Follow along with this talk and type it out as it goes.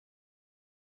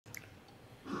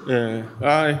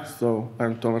Hi, so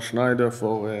I'm Thomas Schneider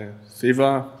for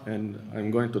CEVA, and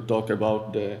I'm going to talk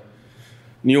about the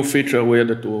new feature we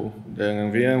added to the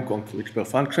LLVM called switch per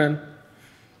function.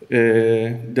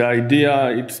 The idea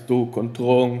is to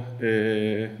control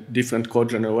different code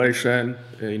generation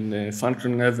in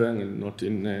function level and not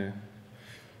in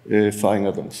file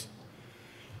levels.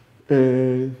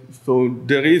 So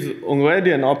there is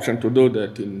already an option to do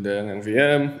that in the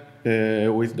LLVM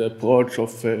with the approach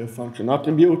of function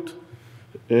attribute.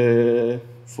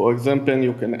 For example,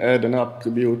 you can add an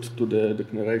attribute to the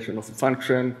declaration of a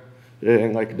function,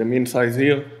 like the min size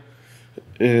here,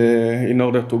 in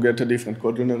order to get a different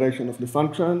code generation of the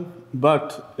function.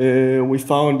 But we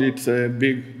found it's a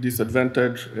big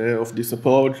disadvantage of this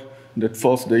approach that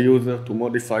forces the user to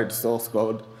modify the source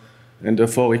code, and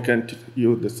therefore we can't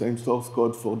use the same source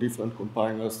code for different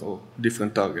compilers or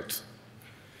different targets.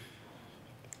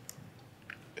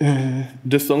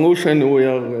 The solution we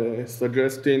are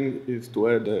suggesting is to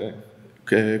add a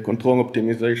control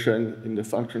optimization in the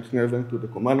functions level to the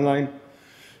command line.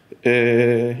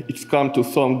 It's come to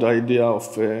solve the idea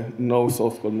of no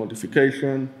source code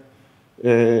modification.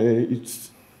 It's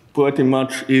pretty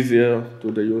much easier to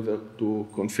the user to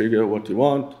configure what you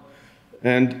want.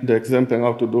 And the example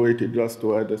how to do it is just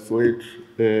to add a switch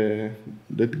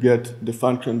that gets the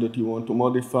function that you want to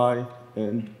modify,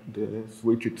 and the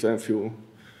switch itself you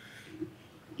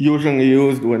usually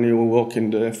used when you work in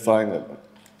the file level.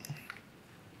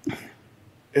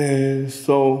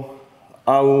 So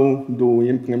how do we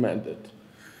implement it?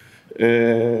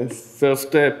 First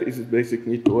step is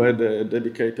basically to add a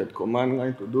dedicated command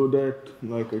line to do that,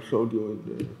 like I showed you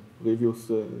in the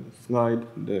previous slide,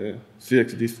 the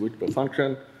CXD switch per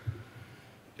function.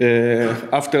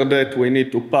 After that, we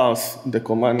need to parse the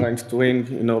command line string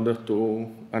in order to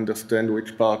understand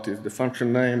which part is the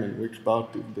function name and which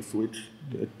part is the switch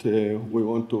that we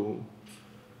want to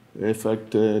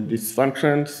affect these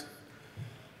functions.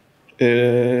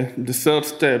 The third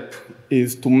step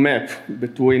is to map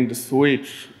between the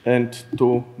switch and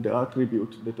to the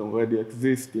attribute that already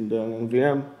exists in the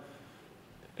LLVM.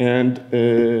 And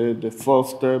the fourth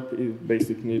step is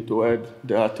basically to add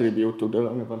the attribute to the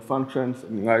relevant functions,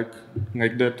 and like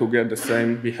that to get the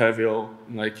same behavior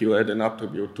like you add an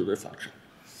attribute to the function.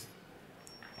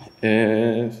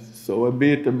 So a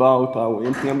bit about how we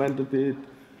implemented it.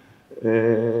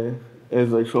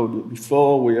 As I showed you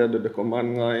before, we added the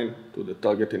command line to the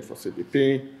target info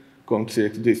CPP, called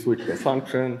CXD switch per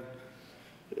function.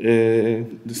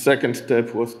 The second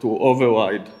step was to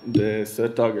override the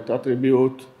set target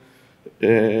attribute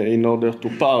in order to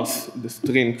parse the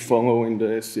string following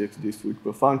the CXD switch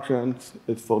per function,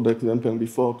 as for the example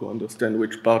before, to understand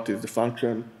which part is the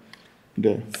function,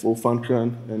 the full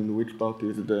function, and which part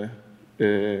is the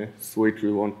switch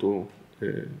we want to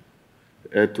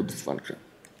add to this function.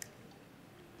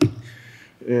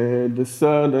 The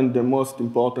third and the most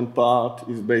important part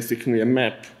is basically a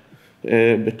map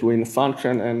between a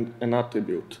function and an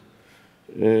attribute.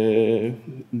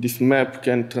 This map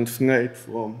can translate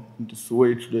from the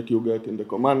switch that you get in the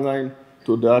command line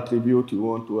to the attribute you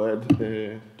want to add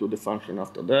to the function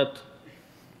after that.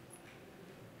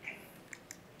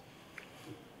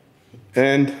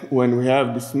 And when we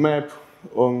have this map,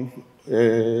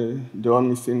 the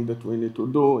only thing that we need to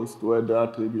do is to add the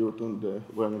attribute on the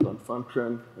relevant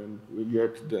function, and we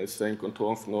get the same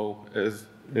control flow as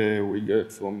we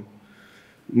get from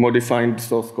modifying the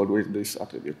source code with this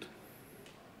attribute.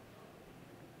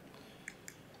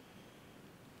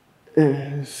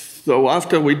 So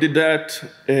after we did that,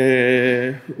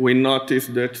 we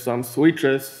noticed that some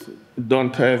switches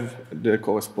don't have the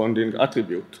corresponding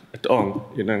attribute at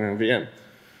all in an LLVM.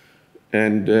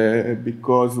 And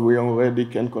because we already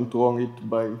can control it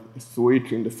by a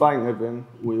switch in the file level,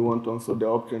 we want also the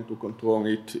option to control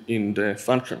it in the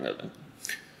function level.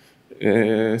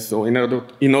 So in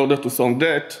order to solve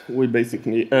that, we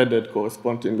basically added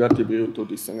corresponding attribute to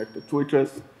the selected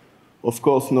switches. Of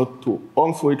course, not to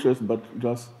all switches, but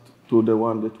just to the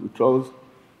one that we chose,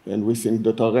 and we think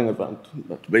that are relevant.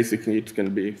 But basically, it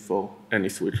can be for any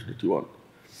switch that you want.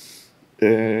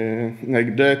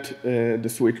 Like that, the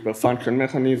switch per function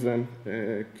mechanism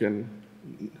can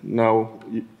now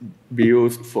be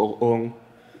used for all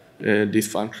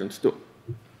these functions too.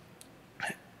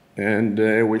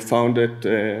 And we found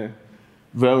it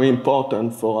very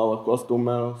important for our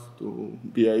customers to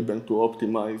be able to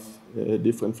optimize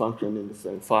different functions in the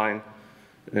same file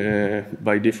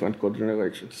by different code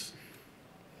generations.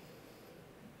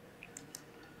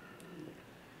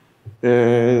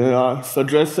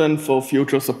 Suggestion for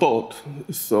future support.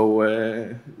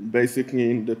 So basically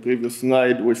in the previous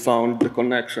slide, we found the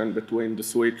connection between the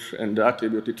switch and the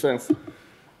attribute itself.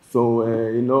 So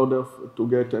in order to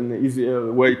get an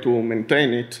easier way to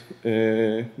maintain it,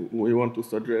 we want to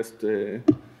suggest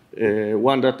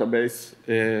one database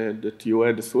that you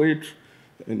add a switch,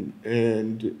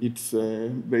 and it's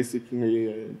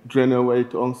basically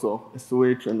generate also a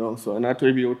switch and also an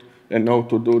attribute, and how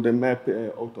to do the map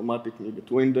automatically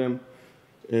between them.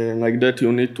 Like that,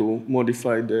 you need to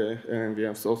modify the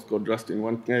LLVM source code just in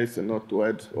one case, and not to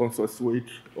add also a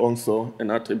switch, also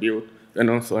an attribute, and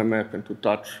also a map, and to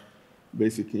touch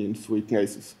basically in 3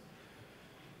 cases.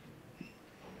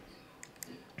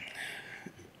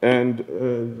 And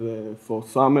for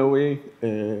summary,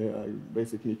 I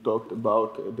basically talked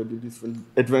about the different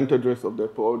advantages of the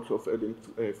approach of adding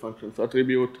functions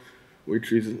attribute,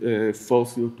 which is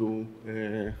force you to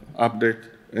update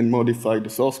and modify the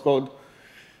source code.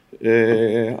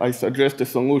 I suggest a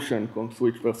solution called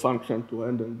switch per function to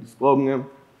handle this problem.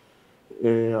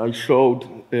 I showed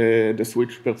the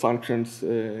switch per functions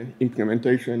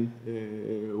implementation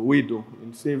we do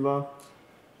in CEVA.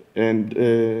 And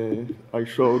I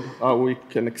showed how we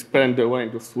can expand the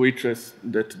range of switches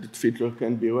that the feature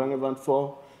can be relevant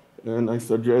for. And I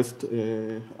suggest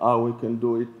how we can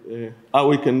do it, how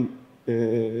we can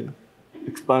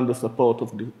expand the support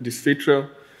of this feature,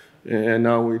 and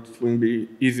how it will be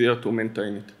easier to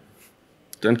maintain it.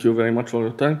 Thank you very much for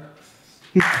your time.